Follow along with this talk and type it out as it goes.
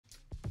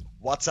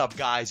What's up,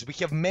 guys? We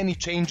have many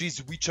changes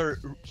which are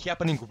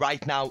happening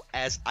right now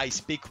as I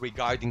speak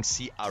regarding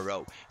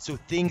CRO. So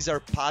things are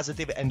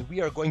positive and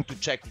we are going to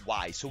check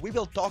why. So we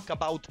will talk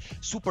about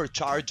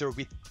supercharger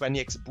with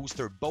 20x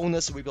booster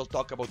bonus. We will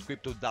talk about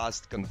crypto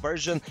dust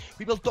conversion.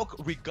 We will talk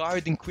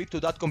regarding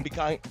crypto.com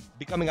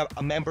becoming a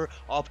member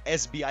of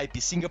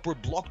SBIP Singapore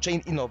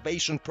blockchain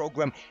innovation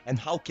program and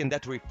how can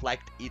that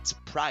reflect its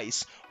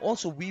price.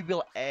 Also, we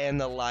will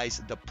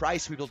analyze the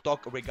price. We will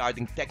talk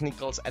regarding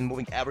technicals and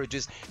moving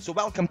averages. So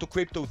welcome to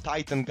Crypto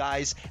Titan,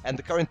 guys, and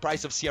the current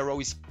price of CRO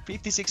is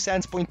 56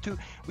 cents, 0.2,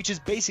 which is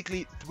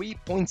basically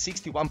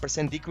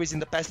 3.61% decrease in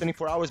the past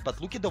 24 hours. But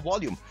look at the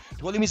volume.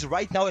 The volume is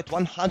right now at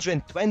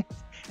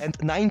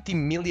 $190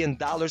 million,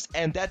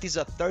 and that is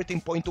a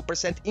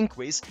 13.2%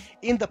 increase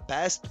in the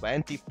past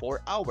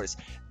 24 hours.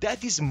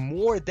 That is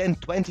more than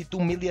 $22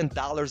 million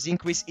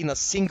increase in a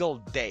single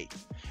day.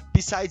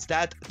 Besides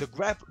that, the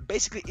graph,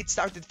 basically it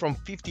started from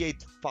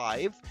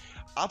 58.5.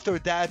 After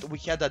that, we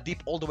had a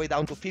dip all the way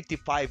down to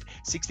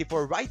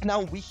 55.64. Right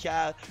now, we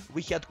had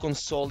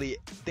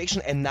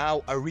consolidation and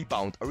now a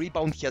rebound. A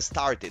rebound has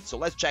started. So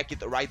let's check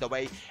it right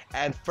away.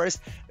 And first,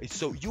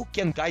 so you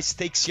can, guys,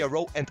 take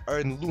CRO and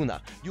earn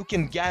Luna. You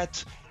can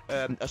get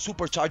a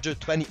supercharger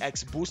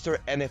 20x booster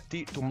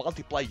NFT to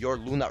multiply your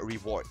Luna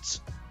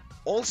rewards.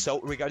 Also,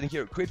 regarding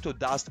here, crypto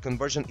dust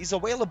conversion is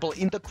available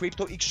in the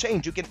crypto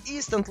exchange. You can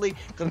instantly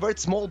convert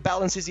small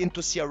balances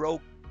into CRO.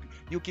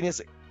 You can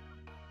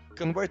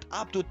convert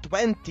up to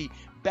 20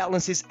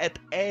 balances at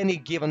any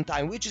given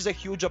time, which is a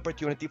huge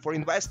opportunity for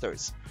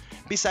investors.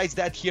 Besides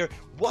that, here,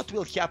 what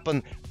will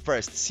happen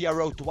first,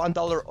 CRO to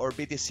 $1 or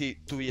BTC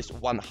to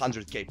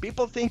 100k?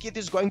 People think it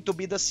is going to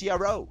be the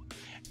CRO.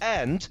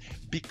 And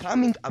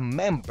becoming a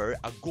member,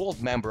 a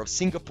gold member of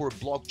Singapore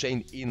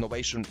blockchain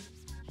innovation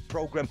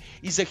program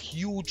is a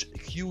huge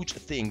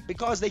thing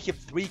because they have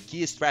three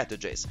key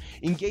strategies: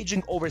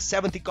 engaging over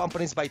 70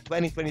 companies by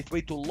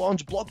 2023 to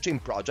launch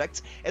blockchain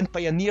projects and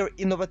pioneer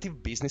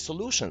innovative business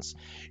solutions.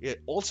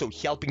 Also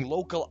helping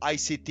local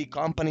ICT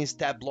companies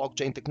tap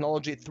blockchain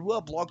technology through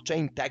a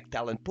blockchain tech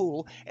talent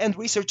pool and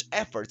research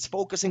efforts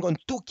focusing on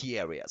two key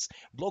areas: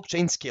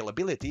 blockchain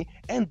scalability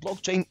and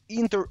blockchain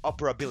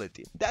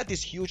interoperability. That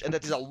is huge and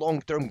that is a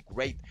long-term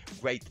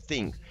great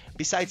thing.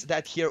 Besides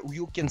that, here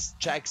you can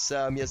check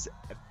some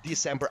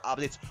December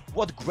updates,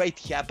 what great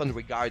happened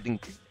regarding,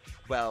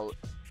 well,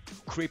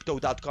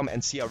 crypto.com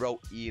and CRO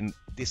in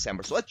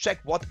December. So let's check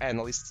what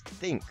analysts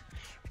think.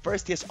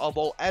 First, yes, of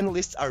all,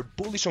 analysts are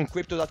bullish on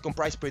crypto.com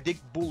price,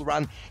 predict bull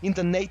run in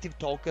the native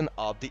token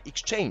of the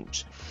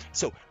exchange.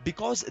 So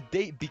because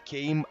they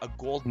became a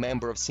gold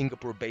member of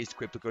Singapore-based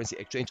cryptocurrency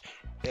exchange,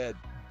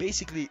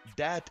 basically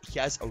that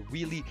has a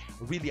really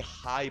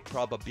high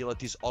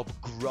probabilities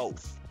of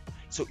growth.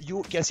 So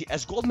you can see,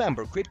 as gold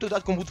member,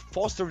 crypto.com would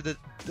foster the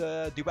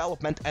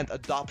development and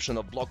adoption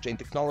of blockchain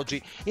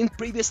technology in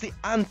previously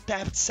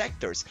untapped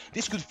sectors.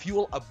 This could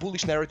fuel a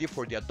bullish narrative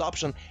for the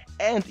adoption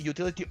and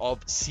utility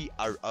of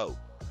CRO.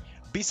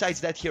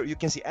 Besides that, here you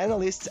can see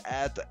analysts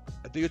at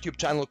the YouTube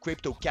channel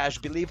Crypto Cash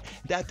believe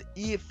that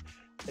if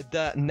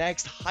the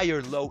next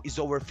higher low is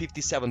over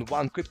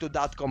 57.1,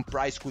 crypto.com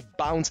price could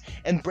bounce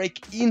and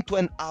break into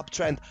an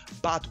uptrend.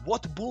 But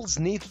what bulls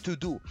need to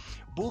do?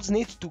 Bulls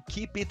need to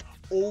keep it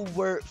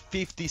over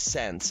 50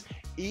 cents.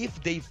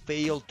 If they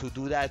fail to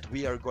do that,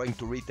 we are going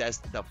to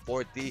retest the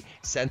 40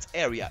 cents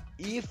area.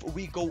 If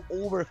we go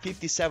over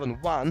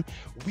 57.1,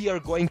 we are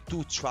going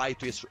to try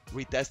to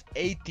retest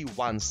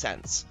 81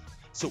 cents.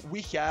 So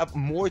we have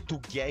more to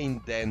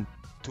gain than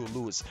to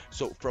lose.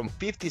 So from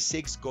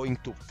 56 going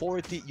to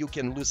 40, you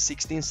can lose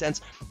 16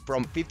 cents.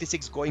 From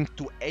 56 going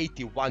to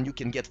 81, you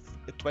can get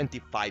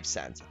 25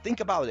 cents. Think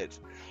about it.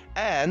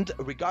 And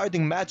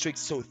regarding metrics,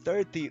 so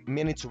 30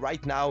 minutes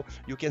right now,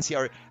 you can see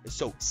our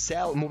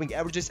sell moving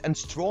averages and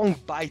strong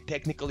buy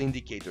technical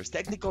indicators.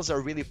 Technicals are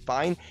really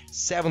fine,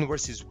 7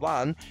 versus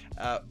 1.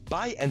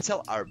 Buy and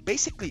sell are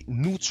basically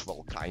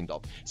neutral, kind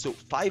of. So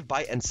 5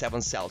 buy and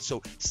 7 sell.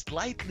 So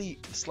slightly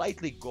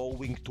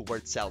going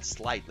towards sell,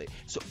 slightly.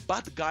 So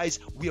but guys,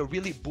 we are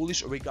really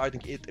bullish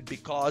regarding it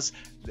because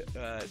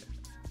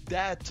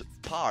that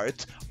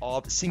part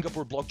of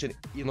Singapore blockchain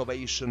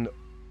innovation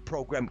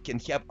program can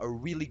have a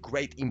really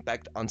great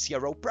impact on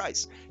CRO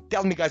price.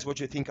 Tell me, guys, what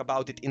you think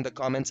about it in the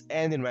comments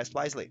and invest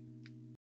wisely.